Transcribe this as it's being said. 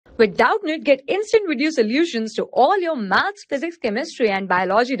With Doubtnut, get instant video solutions to all your maths, physics, chemistry, and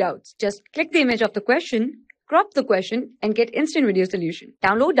biology doubts. Just click the image of the question, crop the question, and get instant video solution.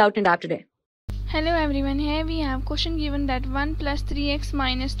 Download Doubtnut app today. Hello everyone, here we have question given that 1 plus 3x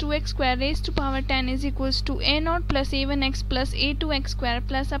minus 2x square raised to power 10 is equals to a0 plus a1x plus a2x square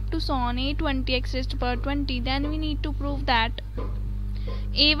plus up to so on a20x raised to power 20. Then we need to prove that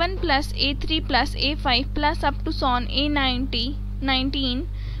a1 plus a3 plus a5 plus up to so on a19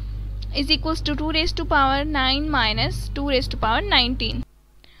 is equals to 2 raised to power 9 minus 2 raised to power 19.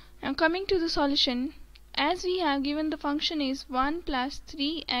 Now coming to the solution, as we have given the function is 1 plus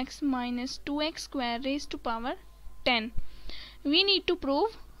 3x minus 2x square raised to power 10. We need to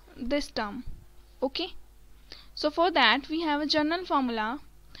prove this term. Okay. So for that we have a general formula.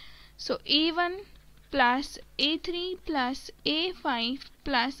 So a1 plus a3 plus a5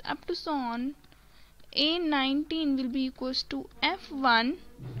 plus up to so on a19 will be equals to f1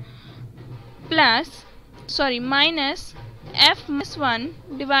 minus f minus 1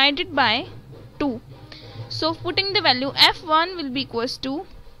 divided by 2. So putting the value f1 will be equals to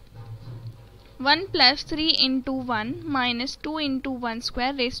 1 plus 3 into 1 minus 2 into 1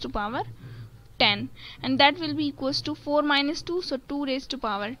 square raised to power 10, and that will be equals to 4 minus 2, so 2 raised to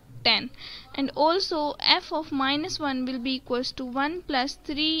power 10. And also f of minus 1 will be equals to 1 plus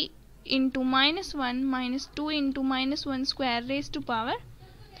 3 into minus 1 minus 2 into minus 1 square raised to power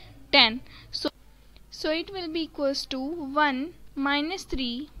 10. So it will be equals to 1 minus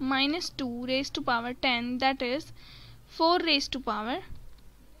 3 minus 2 raised to power 10, that is 4 raised to power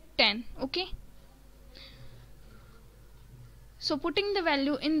 10. Okay. So putting the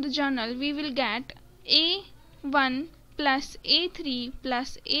value in the journal, we will get a1 plus a3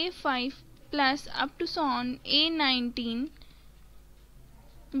 plus a5 plus up to so on a19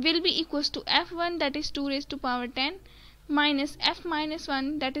 will be equals to f1, that is 2 raised to power 10, minus f minus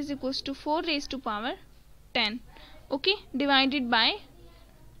 1, that is equals to 4 raised to power 10. Okay, divided by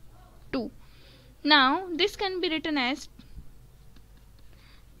 2. Now this can be written as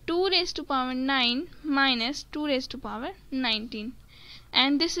 2 raised to power 9 minus 2 raised to power 19,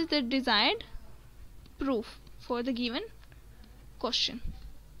 and this is the desired proof for the given question.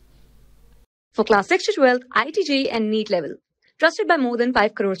 For class 6 to 12, IIT JEE and NEET level. Trusted by more than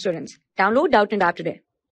 5 crore students. Download Doubtnut app today.